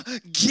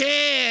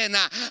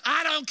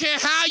 I don't care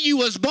how you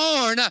was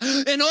born.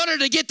 In order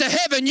to get to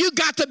heaven, you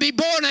got to be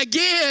born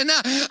again.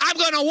 I'm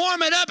going to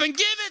warm it up and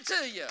give it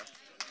to you.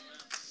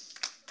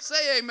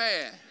 Say amen.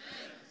 Amen.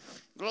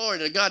 Glory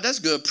to God. That's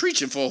good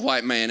preaching for a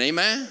white man.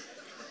 Amen.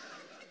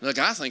 Look,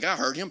 I think I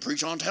heard him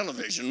preach on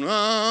television.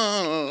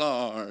 Oh,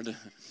 Lord.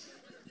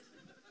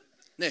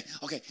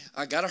 Okay,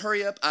 I got to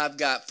hurry up. I've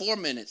got 4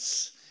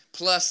 minutes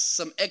plus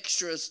some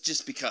extras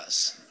just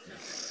because.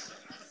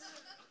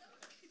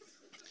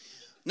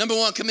 Number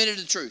 1, committed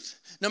to truth.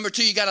 Number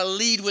 2, you got to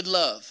lead with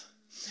love.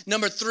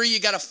 Number 3, you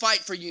got to fight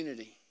for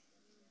unity.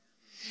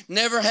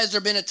 Never has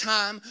there been a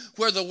time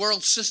where the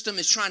world system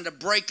is trying to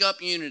break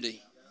up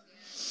unity.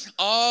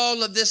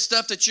 All of this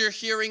stuff that you're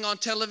hearing on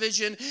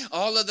television,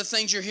 all of the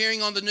things you're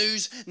hearing on the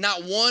news,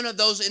 not one of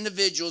those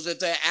individuals, if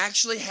they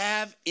actually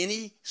have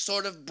any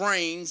sort of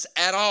brains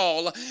at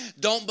all,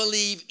 don't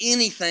believe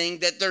anything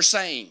that they're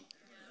saying.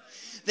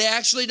 They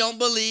actually don't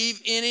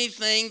believe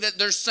anything that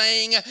they're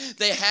saying.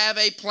 They have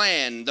a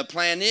plan. The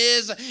plan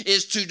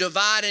is to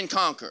divide and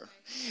conquer.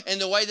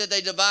 And the way that they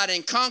divide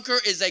and conquer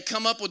is they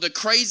come up with the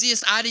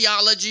craziest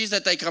ideologies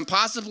that they can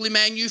possibly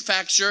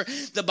manufacture.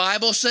 The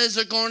Bible says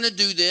they're going to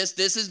do this.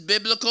 This is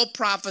biblical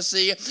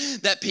prophecy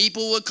that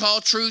people would call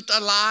truth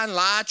a lie and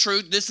lie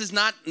truth. This is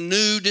not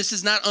new. This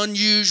is not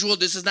unusual.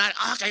 This is not,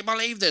 I can't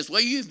believe this.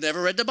 Well, you've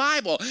never read the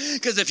Bible.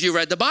 Because if you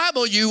read the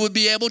Bible, you would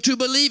be able to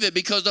believe it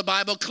because the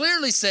Bible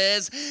clearly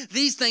says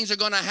these things are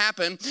going to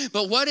happen.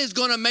 But what is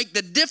going to make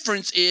the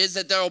difference is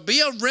that there will be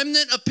a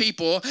remnant of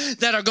people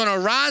that are going to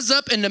rise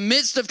up in the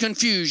midst of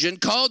confusion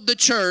called the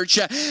church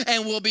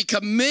and will be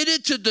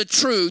committed to the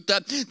truth.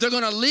 They're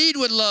going to lead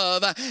with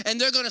love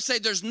and they're going to say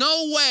there's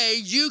no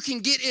way you can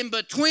get in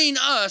between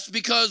us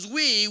because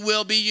we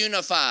will be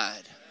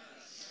unified.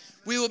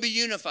 We will be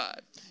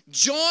unified.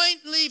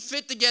 Jointly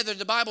fit together.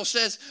 The Bible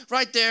says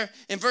right there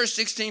in verse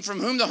 16, from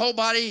whom the whole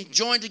body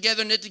joined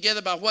together, knit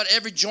together by what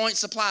every joint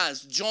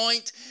supplies.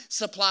 Joint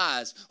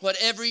supplies. What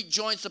every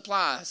joint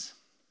supplies.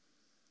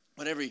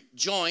 What every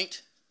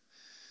joint,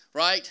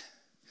 right?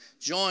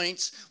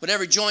 Joints,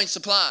 whatever joint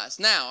supplies.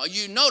 Now,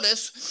 you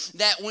notice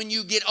that when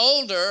you get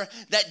older,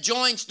 that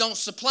joints don't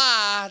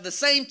supply the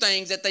same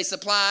things that they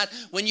supplied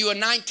when you were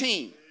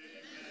 19.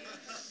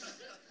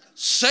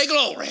 Say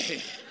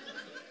glory.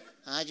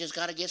 I just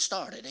got to get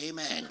started.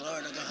 Amen.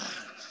 Glory to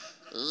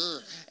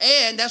God.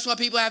 And that's why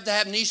people have to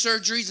have knee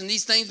surgeries and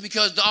these things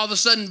because all of a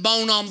sudden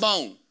bone on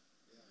bone.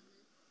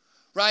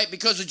 Right?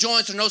 Because the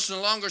joints are no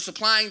longer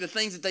supplying the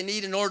things that they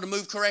need in order to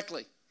move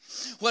correctly.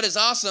 What is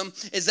awesome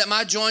is that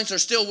my joints are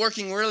still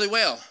working really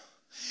well.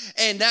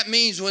 And that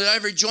means with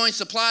every joint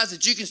supplies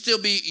that you can still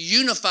be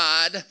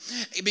unified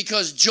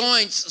because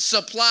joints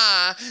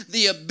supply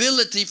the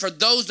ability for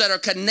those that are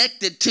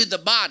connected to the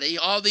body,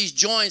 all these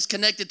joints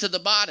connected to the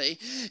body,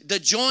 the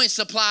joint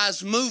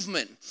supplies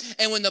movement.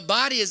 And when the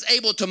body is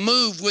able to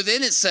move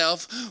within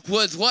itself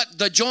with what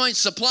the joints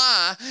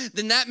supply,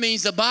 then that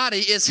means the body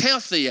is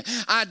healthy.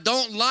 I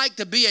don't like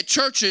to be at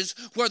churches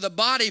where the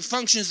body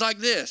functions like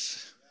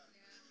this.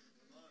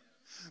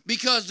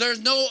 Because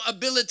there's no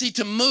ability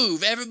to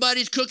move.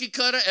 Everybody's cookie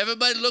cutter.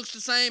 Everybody looks the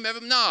same.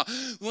 No.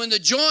 When the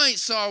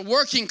joints are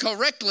working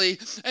correctly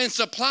and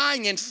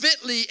supplying and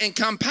fitly and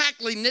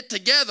compactly knit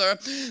together,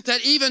 that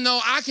even though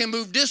I can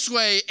move this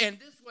way and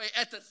this way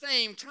at the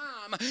same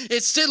time,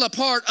 it's still a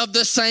part of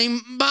the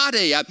same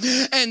body.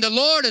 And the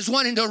Lord is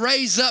wanting to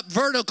raise up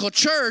vertical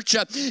church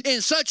in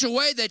such a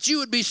way that you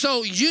would be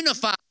so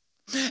unified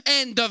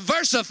and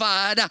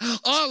diversified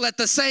all at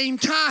the same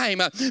time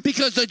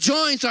because the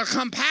joints are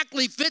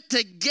compactly fit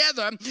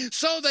together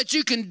so that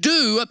you can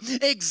do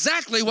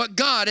exactly what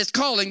God is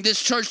calling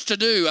this church to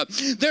do.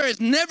 There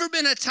has never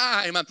been a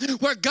time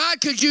where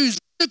God could use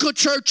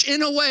church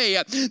in a way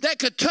that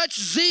could touch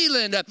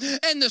Zeeland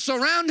and the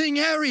surrounding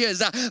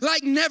areas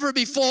like never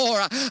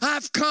before.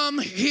 I've come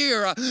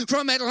here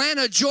from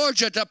Atlanta,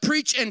 Georgia to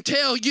preach and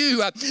tell you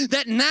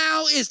that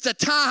now is the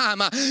time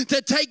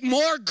to take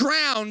more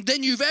ground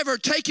than you've ever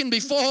taken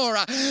before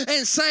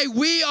and say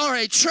we are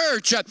a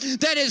church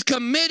that is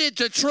committed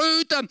to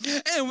truth,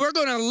 and we're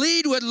going to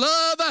lead with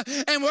love,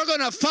 and we're going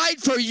to fight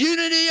for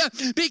unity,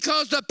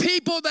 because the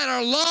people that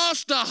are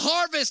lost, the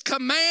harvest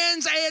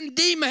commands and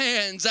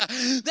demands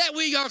that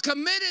we are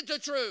committed to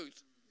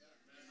truth,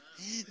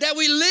 that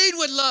we lead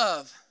with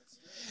love,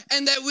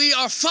 and that we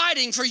are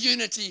fighting for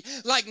unity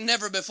like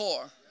never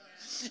before.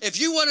 If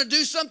you want to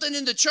do something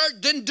in the church,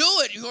 then do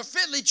it. You are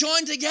fitly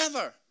joined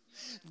together.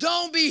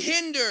 Don't be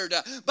hindered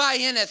by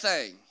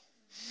anything.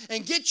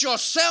 And get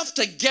yourself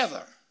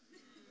together.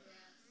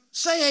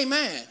 Say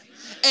amen.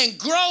 And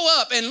grow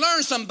up and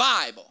learn some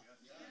Bible.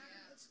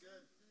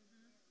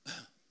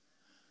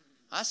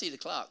 I see the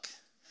clock.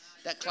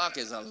 That clock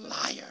is a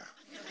liar.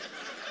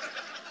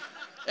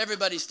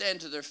 Everybody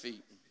stand to their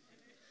feet.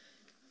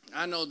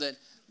 I know that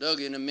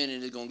Doug in a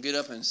minute is going to get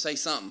up and say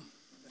something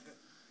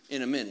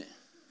in a minute.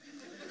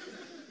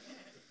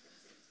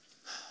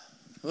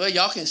 Well,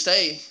 y'all can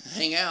stay,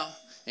 hang out,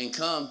 and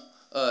come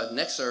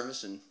next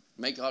service and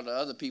make all the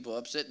other people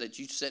upset that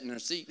you sit in their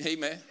seat.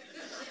 Amen.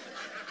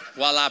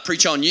 While I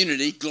preach on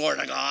unity, glory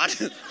to God.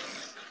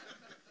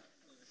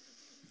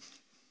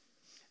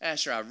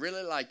 Asher, I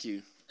really like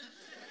you.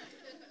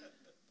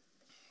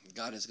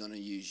 God is going to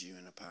use you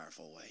in a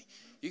powerful way.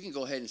 You can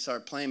go ahead and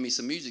start playing me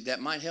some music. That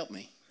might help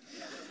me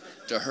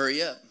to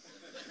hurry up.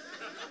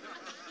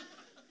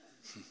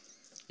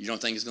 You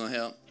don't think it's going to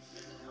help?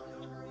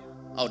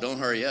 Oh, don't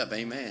hurry up.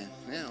 Amen.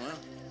 Yeah, well,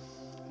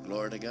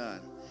 glory to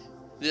God.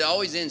 It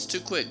always ends too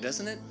quick,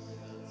 doesn't it?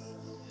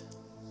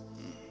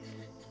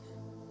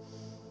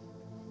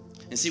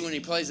 And see, when he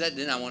plays that,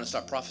 then I want to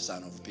start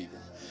prophesying over people,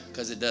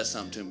 because it does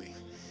something to me.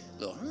 A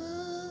little,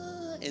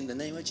 in the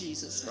name of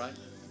Jesus, right?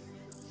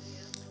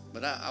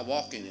 But I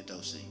walk in it,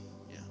 though, see.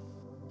 Yeah.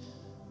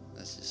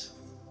 That's just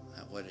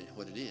what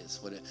it is.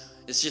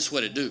 It's just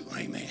what it do.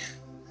 Amen.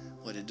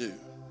 What it do.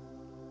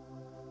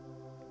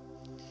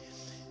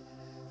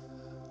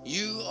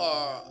 You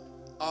are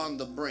on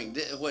the brink.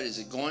 What is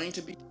it going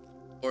to be?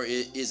 Or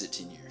is it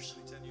 10 years?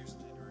 10 years in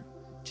January.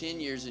 10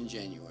 years in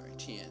January.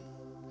 10.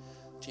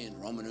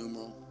 10, Roman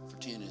numeral for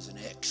 10 is an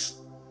X,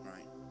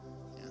 right?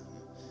 Yeah.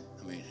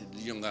 I mean,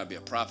 you don't got to be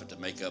a prophet to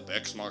make up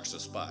X marks the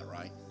spot,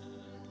 right?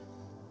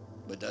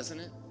 But doesn't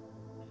it?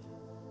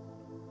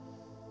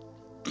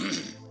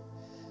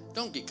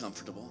 Don't get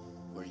comfortable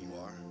where you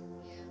are.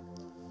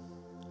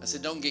 I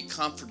said, don't get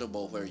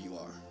comfortable where you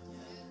are.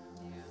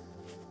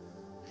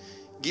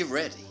 Get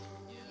ready.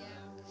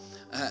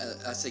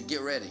 I said,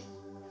 get ready.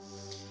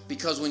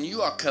 Because when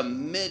you are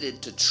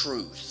committed to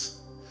truth,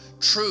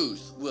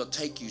 truth will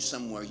take you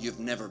somewhere you've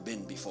never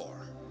been before.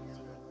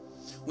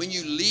 When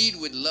you lead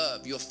with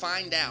love, you'll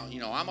find out,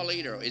 I'm a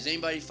leader. Is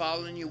anybody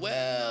following you?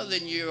 Well,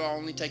 then you're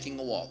only taking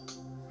a walk.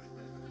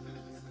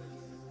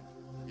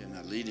 You're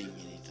not leading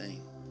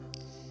anything.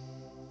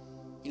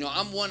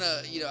 I'm one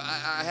of,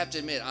 I have to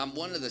admit, I'm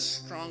one of the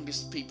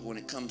strongest people when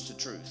it comes to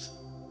truth.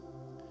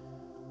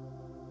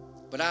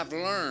 But I've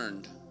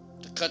learned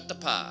to cut the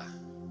pie.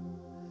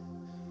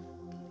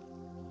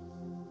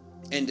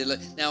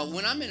 Now,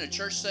 when I'm in a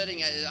church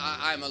setting,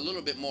 I'm a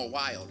little bit more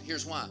wild.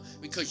 Here's why.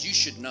 Because you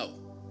should know.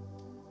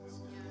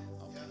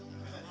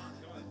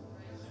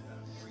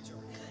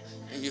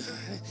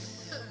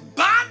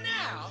 By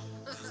now,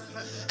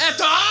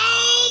 after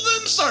all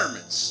them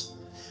sermons,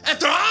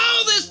 after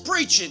all this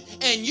preaching,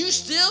 and you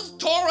still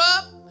tore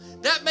up,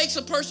 that makes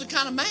a person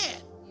kind of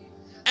mad.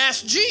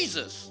 Ask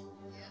Jesus.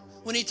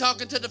 When he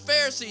talking to the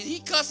Pharisees, he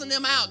cussing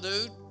them out,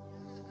 dude.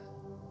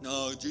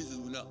 No, Jesus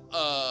will not.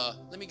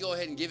 Let me go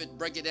ahead and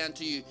break it down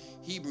to you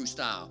Hebrew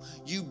style.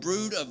 You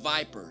brood of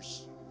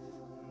vipers.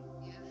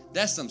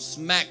 That's some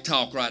smack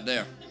talk right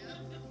there.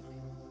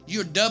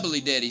 You're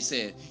doubly dead, he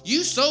said.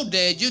 You so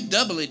dead, you're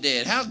doubly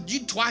dead. How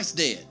you twice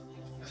dead?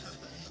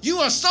 You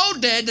are so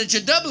dead that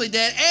you're doubly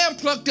dead and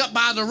plucked up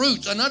by the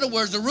roots. In other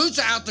words, the roots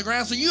are out the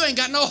ground, so you ain't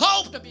got no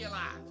hope to be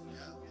alive.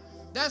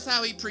 That's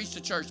how he preached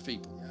to church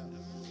people.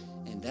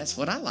 And that's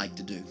what I like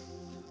to do.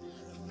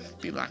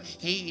 People are like,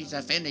 he's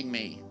offending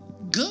me.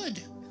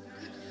 Good.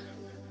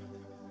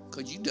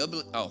 Could you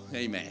double it? Oh,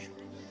 amen.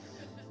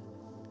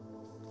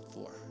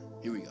 4.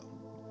 Here we go.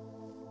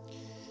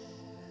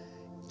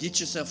 Get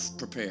yourself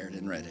prepared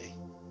and ready.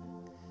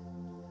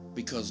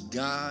 Because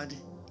God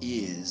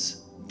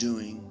is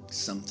doing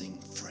something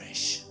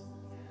fresh.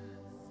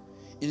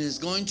 It is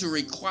going to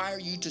require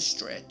you to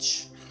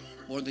stretch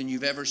more than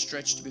you've ever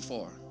stretched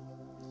before.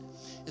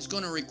 It's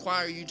going to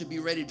require you to be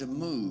ready to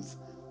move,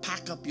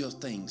 pack up your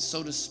things,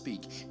 so to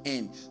speak,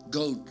 and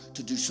go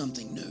to do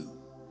something new.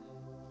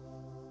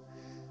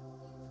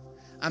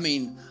 I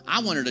mean,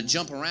 I wanted to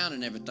jump around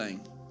and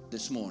everything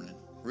this morning.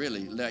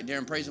 Really, like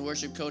during praise and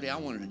worship, Cody, I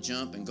wanted to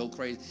jump and go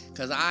crazy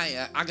because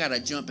I got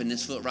a jump in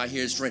this foot right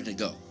here. It's ready to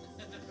go.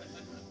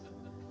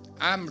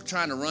 I'm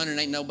trying to run and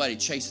ain't nobody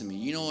chasing me.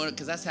 You know what?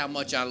 Because that's how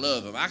much I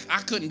love him.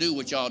 I couldn't do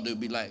what y'all do.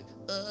 Be like,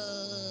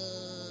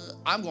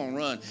 I'm going to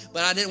run.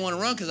 But I didn't want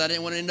to run because I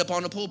didn't want to end up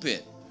on the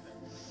pulpit.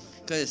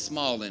 Because it's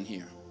small in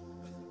here.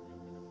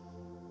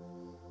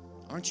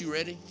 Aren't you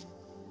ready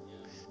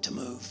to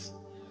move?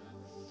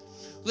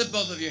 Lift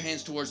both of your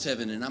hands towards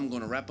heaven, and I'm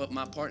going to wrap up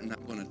my part, and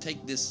I'm going to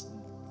take this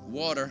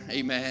water,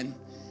 amen,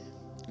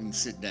 and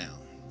sit down.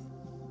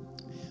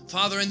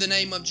 Father, in the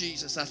name of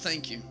Jesus, I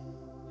thank you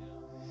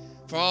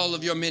for all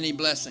of your many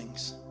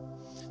blessings.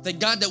 That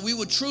God, that we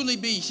would truly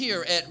be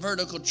here at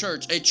Vertical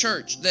Church, a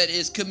church that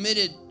is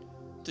committed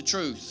to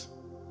truth.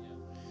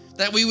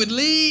 That we would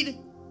lead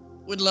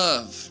with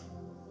love.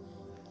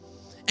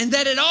 And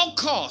that at all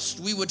costs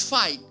we would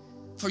fight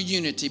for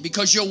unity,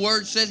 because your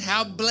word said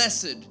how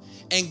blessed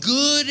and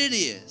good it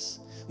is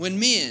when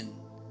men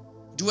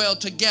dwell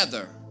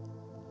together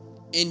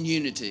in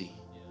unity.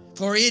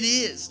 For it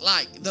is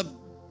like the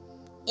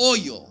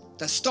oil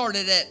that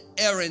started at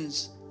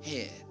Aaron's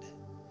head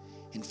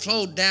and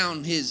flowed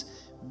down his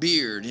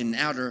beard and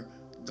outer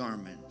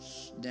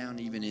garments, down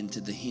even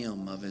into the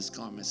hem of his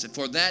garments. And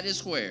for that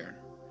is where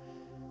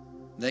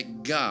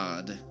that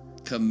God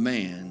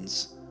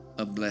commands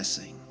a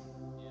blessing.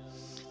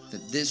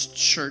 That this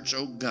church,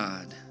 oh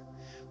God,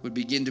 would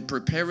begin to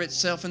prepare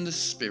itself in the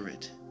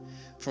Spirit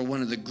for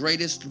one of the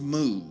greatest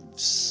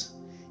moves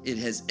it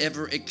has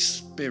ever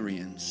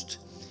experienced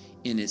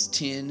in its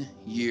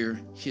 10-year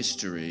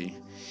history.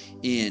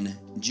 In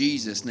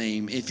Jesus'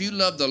 name. If you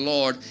love the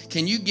Lord,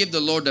 can you give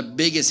the Lord the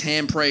biggest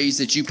hand praise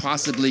that you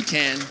possibly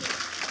can?